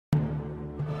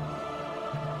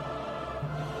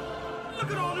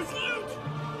Look at all this loot!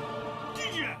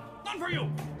 DJ, none for you!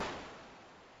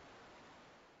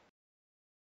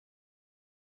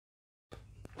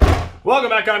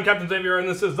 Welcome back, I'm Captain Xavier, and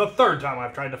this is the third time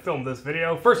I've tried to film this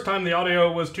video. First time the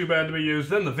audio was too bad to be used,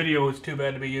 then the video was too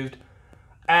bad to be used.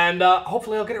 And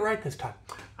hopefully I'll get it right this time.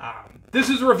 This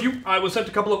is a review. I was sent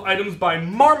a couple of items by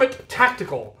Marmot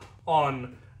Tactical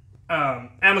on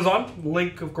Amazon.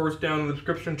 Link, of course, down in the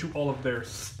description to all of their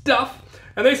stuff.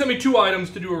 And they sent me two items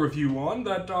to do a review on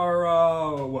that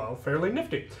are, well, fairly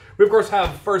nifty. We, of course,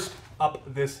 have first up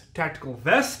this tactical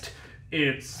vest.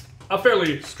 It's a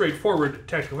fairly straightforward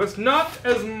tactical vest. Not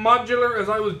as modular as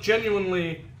I was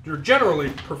generally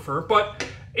prefer, but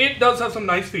it does have some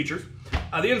nice features.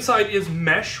 The inside is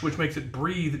mesh, which makes it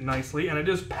breathe nicely, and it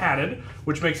is padded,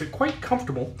 which makes it quite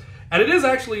comfortable. And it is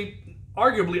actually,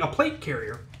 arguably, a plate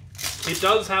carrier. It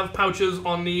does have pouches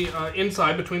on the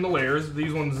inside between the layers.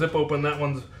 These ones zip open, that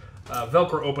one's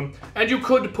Velcro open. And you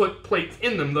could put plates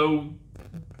in them, though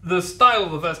the style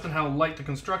of the vest and how light the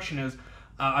construction is,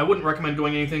 I wouldn't recommend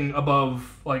doing anything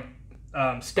above, like,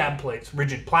 stab plates,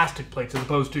 rigid plastic plates, as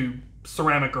opposed to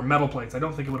ceramic or metal plates. I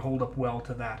don't think it would hold up well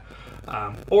to that.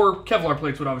 Or Kevlar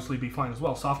plates would obviously be fine as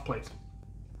well, soft plates.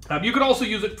 You could also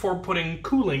use it for putting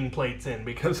cooling plates in,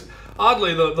 because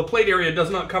oddly the plate area does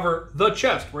not cover the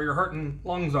chest where your heart and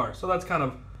lungs are, so that's kind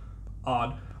of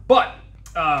odd. But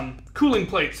cooling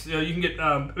plates, you can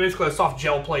get basically a soft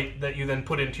gel plate that you then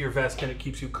put into your vest and it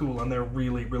keeps you cool, and they're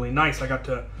really, really nice. I got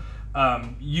to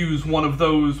use one of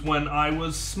those when I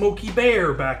was Smokey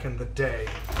Bear back in the day.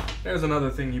 There's another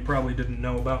thing you probably didn't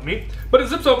know about me. But it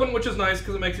zips open, which is nice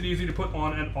because it makes it easy to put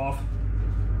on and off.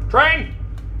 Train!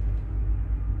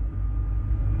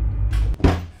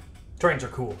 Trains are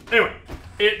cool. Anyway,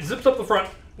 it zips up the front,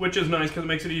 which is nice because it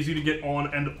makes it easy to get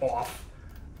on and off.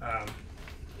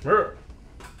 Zippers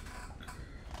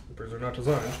are not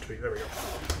designed to be, there we go.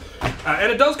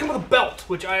 And it does come with a belt,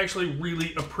 which I actually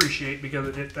really appreciate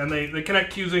because they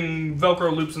connect using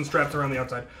Velcro loops and straps around the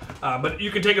outside. But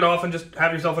you can take it off and just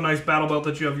have yourself a nice battle belt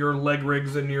that you have your leg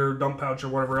rigs and your dump pouch or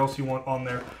whatever else you want on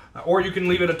there. Or you can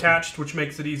leave it attached, which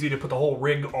makes it easy to put the whole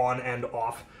rig on and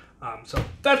off. So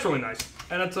that's really nice.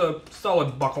 And it's a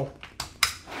solid buckle.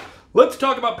 Let's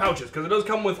talk about pouches, because it does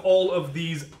come with all of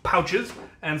these pouches,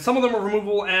 and some of them are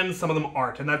removable and some of them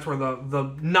aren't, and that's where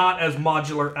the not as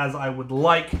modular as I would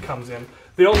like comes in.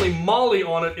 The only molly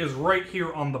on it is right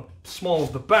here on the small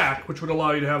of the back, which would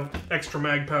allow you to have extra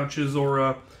mag pouches or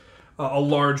a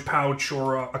large pouch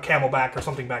or a camelback or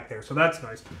something back there, so that's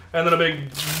nice. And then a big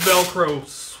Velcro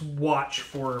swatch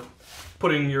for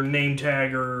putting your name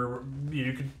tag, or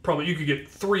you could get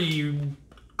 3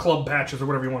 club patches or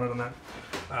whatever you wanted on that.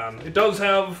 It does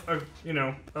have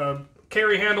a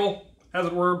carry handle, as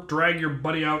it were, drag your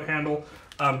buddy out handle,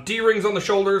 D-rings on the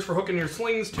shoulders for hooking your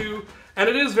slings to, and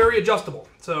it is very adjustable.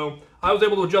 So I was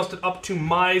able to adjust it up to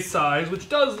my size, which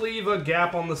does leave a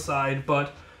gap on the side,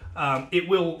 but it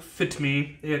will fit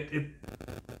me. It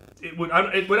would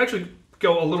actually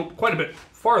go quite a bit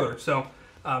farther, so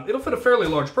it'll fit a fairly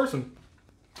large person.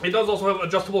 It does also have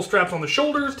adjustable straps on the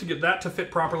shoulders to get that to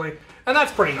fit properly, and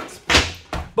that's pretty nice.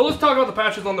 But let's talk about the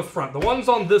patches on the front. The ones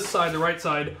on this side, the right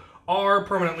side, are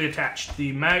permanently attached.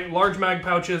 The large mag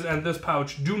pouches and this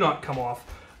pouch do not come off.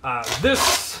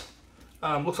 This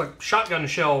looks like shotgun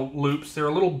shell loops. They're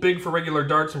a little big for regular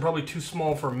darts and probably too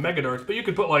small for mega darts, but you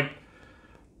could put, like,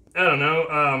 I don't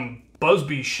know,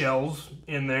 Busby shells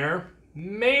in there.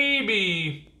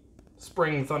 Maybe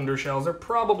Spring Thunder shells. They're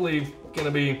probably going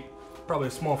to be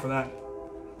small for that.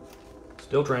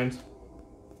 Still trains.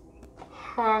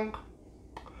 Honk.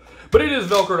 But it is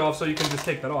Velcroed off, so you can just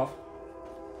take that off.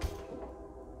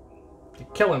 You're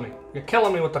killing me. You're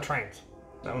killing me with the trains.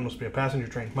 That one must be a passenger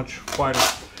train. Much quieter.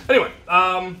 Anyway,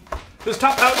 this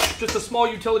top pouch, just a small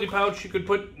utility pouch. You could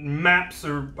put maps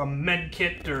or a med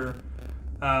kit, or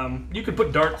you could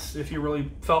put darts if you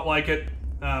really felt like it.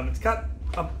 It's got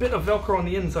a bit of Velcro on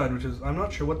the inside, which is, I'm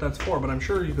not sure what that's for, but I'm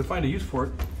sure you could find a use for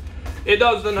it. It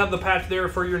does then have the patch there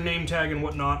for your name tag and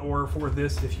whatnot, or for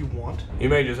this if you want. You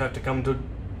may just have to come to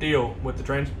deal with the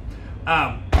trains.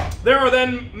 There are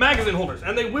then magazine holders,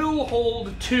 and they will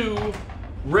hold 2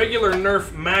 regular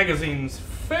Nerf magazines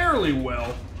fairly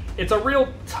well. It's a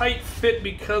real tight fit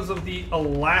because of the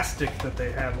elastic that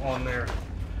they have on there.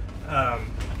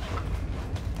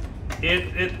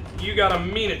 You gotta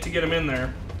mean it to get them in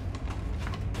there.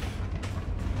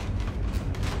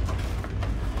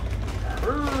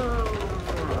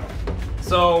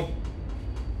 So,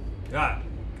 God,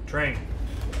 train.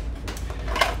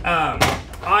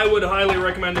 I would highly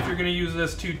recommend, if you're going to use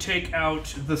this, to take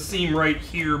out the seam right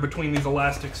here between these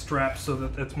elastic straps so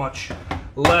that it's much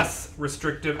less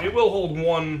restrictive. It will hold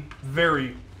one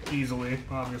very easily,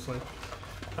 obviously.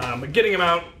 But getting them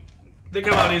out, they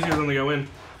come out easier than they go in.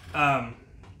 And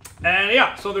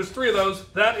yeah, so there's 3 of those.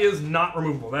 That is not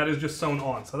removable. That is just sewn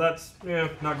on. So that's, yeah,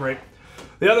 not great.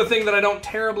 The other thing that I don't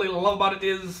terribly love about it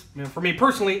is, for me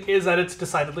personally, is that it's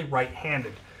decidedly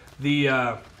right-handed.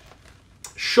 The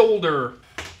shoulder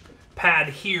pad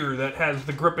here that has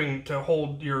the gripping to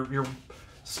hold your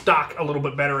stock a little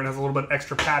bit better and has a little bit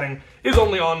extra padding is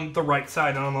only on the right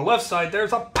side. And on the left side,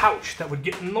 there's a pouch that would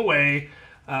get in the way,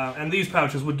 and these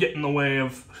pouches would get in the way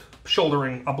of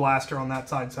shouldering a blaster on that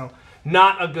side. So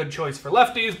not a good choice for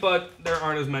lefties, but there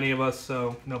aren't as many of us,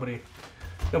 so nobody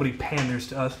panders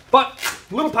to us. But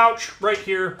little pouch right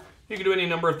here. You can do any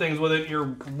number of things with it.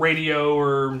 Your radio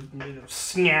or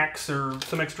snacks or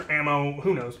some extra ammo.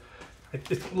 Who knows?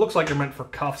 It looks like they're meant for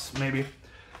cuffs, maybe.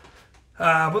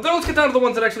 But then let's get down to the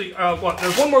ones that actually...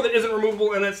 there's one more that isn't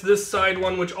removable, and that's this side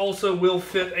one, which also will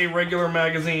fit a regular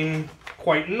magazine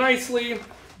quite nicely.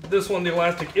 This one, the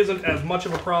elastic, isn't as much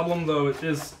of a problem, though it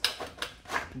is...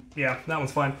 Yeah, that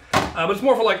one's fine. But it's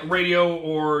more for like radio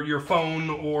or your phone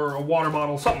or a water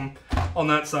bottle, something on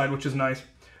that side, which is nice.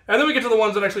 And then we get to the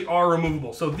ones that actually are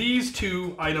removable. So these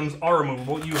 2 items are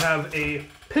removable. You have a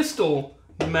pistol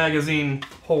magazine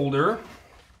holder,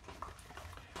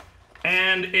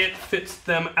 and it fits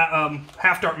them,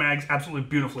 half-dart mags absolutely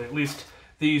beautifully, at least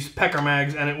these pecker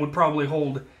mags, and it would probably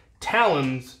hold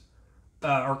talons,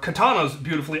 or katanas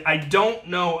beautifully. I don't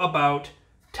know about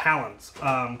talons,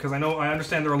 because I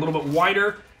understand they're a little bit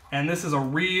wider, and this is a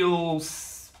real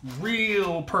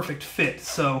perfect fit,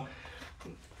 so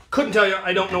couldn't tell you.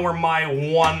 I don't know where my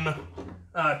one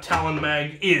talon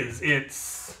mag is.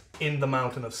 It's in the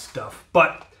mountain of stuff,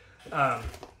 but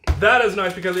that is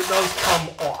nice because it does come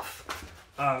off.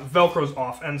 Velcro's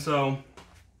off, and so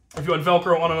if you had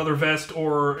Velcro on another vest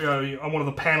or on one of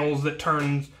the panels that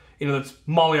turns, that's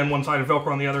Molly on one side and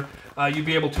Velcro on the other, you'd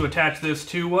be able to attach this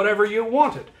to whatever you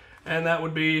wanted, and that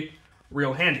would be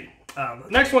real handy.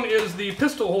 Next one is the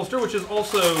pistol holster, which is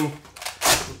also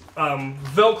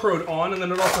Velcroed on, and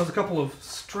then it also has a couple of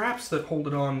straps that hold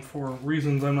it on for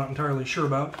reasons I'm not entirely sure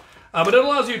about. But it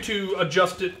allows you to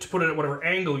adjust it to put it at whatever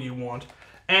angle you want.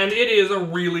 And it is a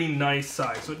really nice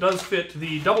size. So it does fit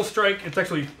the double strike. It's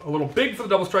actually a little big for the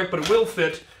double strike, but it will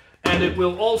fit. And it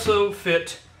will also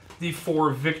fit the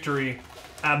 4 Victory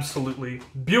absolutely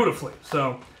beautifully.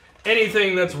 So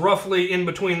anything that's roughly in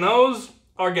between those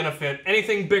are going to fit.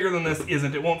 Anything bigger than this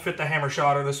isn't. It won't fit the Hammer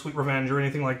Shot or the Sweet Revenge or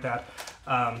anything like that.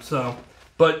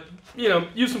 But,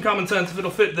 use some common sense. If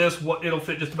it'll fit this, it'll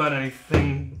fit just about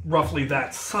anything roughly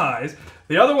that size.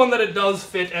 The other one that it does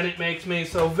fit, and it makes me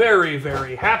so very,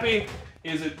 very happy,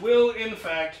 is it will, in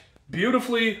fact,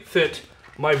 beautifully fit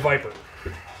my Viper.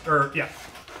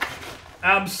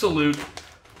 Absolute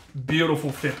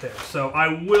beautiful fit there. So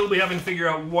I will be having to figure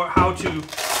out how to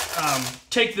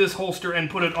take this holster and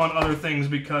put it on other things,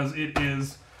 because it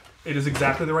is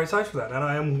exactly the right size for that, and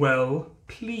I am well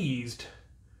pleased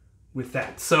with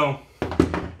that. So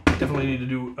definitely need to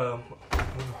do a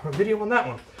video on that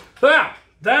one. So yeah,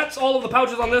 that's all of the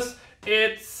pouches on this.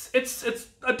 It's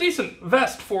a decent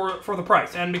vest for the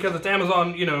price, and because it's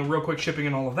Amazon, real quick shipping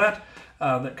and all of that,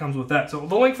 that comes with that. So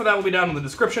the link for that will be down in the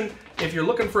description. If you're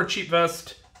looking for a cheap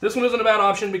vest, this one isn't a bad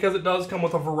option because it does come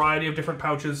with a variety of different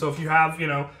pouches. So if you have,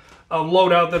 a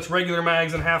loadout that's regular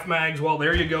mags and half mags, well,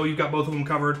 there you go. You've got both of them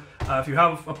covered. If you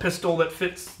have a pistol that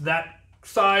fits that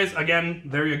size, again,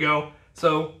 there you go.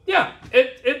 So yeah,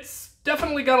 it's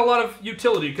definitely got a lot of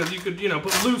utility, because you could,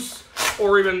 put loose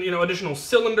or even, additional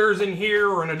cylinders in here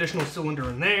or an additional cylinder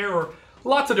in there, or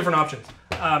lots of different options.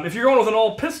 If you're going with an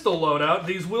all pistol loadout,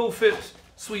 these will fit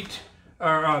sweet,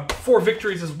 4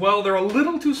 Victories as well. They're a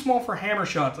little too small for hammer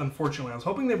shots, unfortunately. I was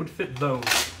hoping they would fit those,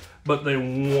 but they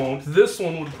won't. This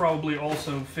one would probably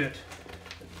also fit.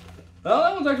 Well,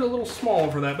 that one's actually a little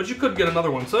small for that, but you could get another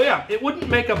one. So yeah, it wouldn't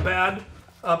make a bad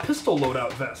pistol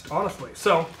loadout vest, honestly.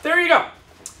 So there you go.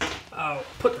 I'll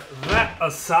put that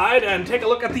aside and take a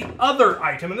look at the other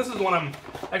item, and this is the one I'm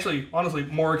actually, honestly,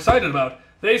 more excited about.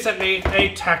 They sent me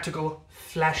a tactical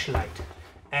flashlight,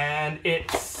 and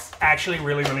it's actually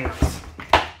really, really nice.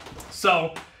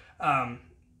 So,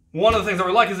 one of the things I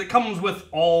really like is it comes with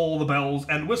all the bells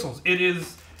and whistles. It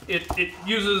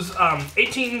uses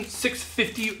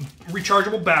 18650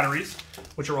 rechargeable batteries,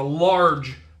 which are a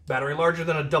large battery, larger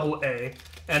than a AA.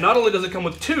 And not only does it come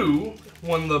with 2,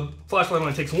 when the flashlight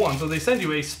only takes 1, so they send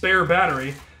you a spare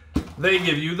battery, they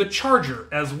give you the charger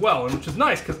as well, which is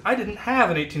nice because I didn't have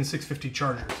an 18650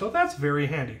 charger, so that's very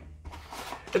handy.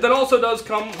 It then also does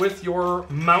come with your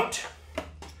mount.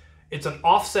 It's an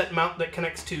offset mount that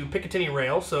connects to Picatinny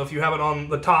rail, so if you have it on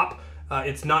the top,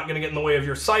 it's not going to get in the way of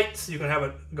your sights. You can have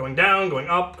it going down, going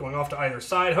up, going off to either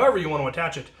side, however you want to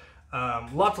attach it.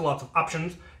 Lots and lots of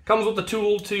options. Comes with the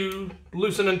tool to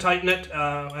loosen and tighten it,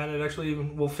 and it actually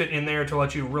will fit in there to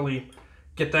let you really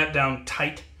get that down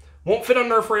tight. Won't fit on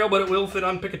Nerf rail, but it will fit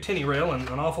on Picatinny rail, and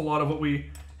an awful lot of what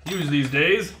we use these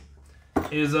days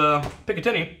is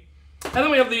Picatinny. And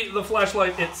then we have the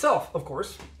flashlight itself, of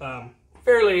course.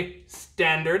 Fairly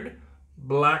standard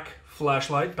black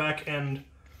flashlight. Back end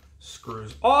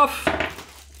screws off.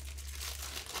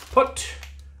 Put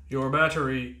your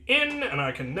battery in, and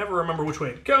I can never remember which way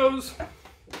it goes.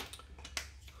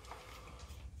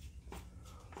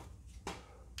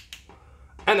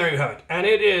 And there you have it. And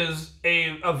it is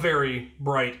a very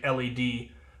bright LED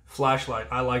flashlight.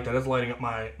 I like that. It's lighting up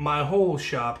my whole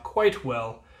shop quite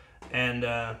well. And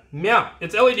yeah,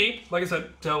 it's LED, like I said,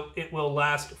 so it will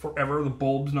last forever. The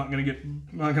bulb's not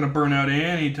gonna burn out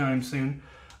anytime soon.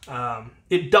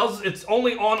 It's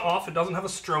only on off. It doesn't have a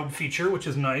strobe feature, which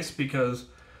is nice because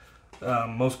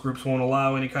most groups won't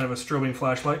allow any kind of a strobing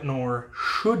flashlight, nor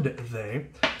should they.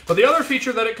 But the other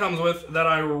feature that it comes with that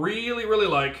I really, really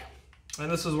like, and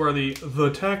this is where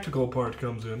the tactical part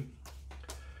comes in,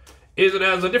 is it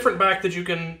has a different back that you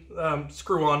can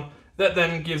screw on that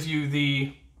then gives you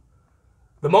the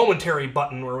momentary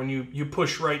button where when you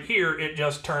push right here, it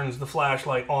just turns the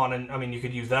flashlight on. And I mean, you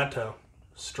could use that to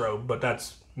strobe, but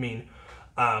that's mean.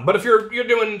 But if you're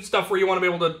doing stuff where you want to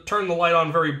be able to turn the light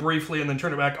on very briefly and then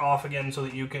turn it back off again so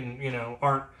that you can,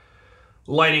 aren't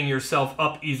lighting yourself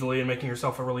up easily and making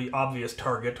yourself a really obvious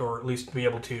target, or at least be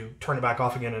able to turn it back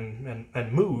off again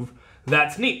and move,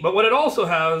 that's neat. But what it also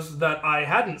has that I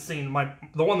hadn't seen,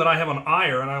 the one that I have on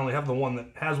Ire, and I only have the one that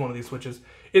has one of these switches,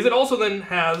 is it also then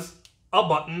has a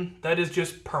button that is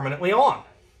just permanently on.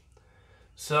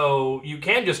 So you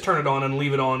can just turn it on and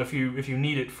leave it on if you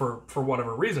need it for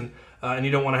whatever reason, and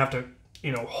you don't want to have to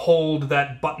hold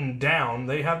that button down.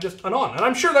 They have just an on, and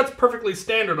I'm sure that's perfectly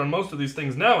standard on most of these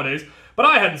things nowadays. But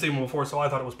I hadn't seen one before, so I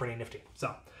thought it was pretty nifty.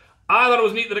 So I thought it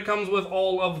was neat that it comes with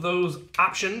all of those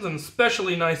options, and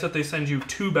especially nice that they send you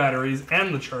 2 batteries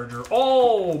and the charger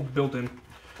all built in,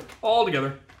 all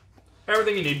together,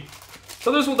 everything you need.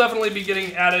 So this will definitely be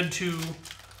getting added to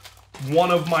one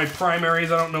of my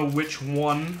primaries. I don't know which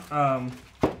one. I've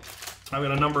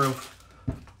got a number of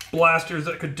blasters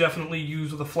that could definitely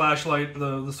use with a flashlight,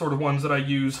 the sort of ones that I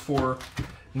use for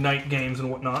night games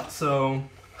and whatnot. So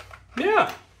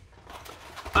yeah,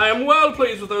 I am well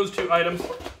pleased with those 2 items.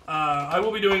 I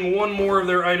will be doing one more of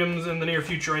their items in the near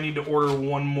future. I need to order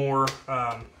one more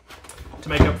to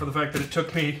make up for the fact that it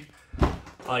took me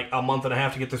like a month and a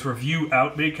half to get this review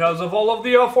out because of all of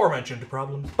the aforementioned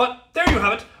problems. But there you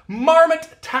have it. Marmot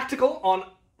Tactical on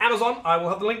Amazon. I will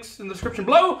have the links in the description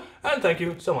below. And thank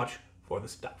you so much for the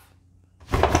stuff.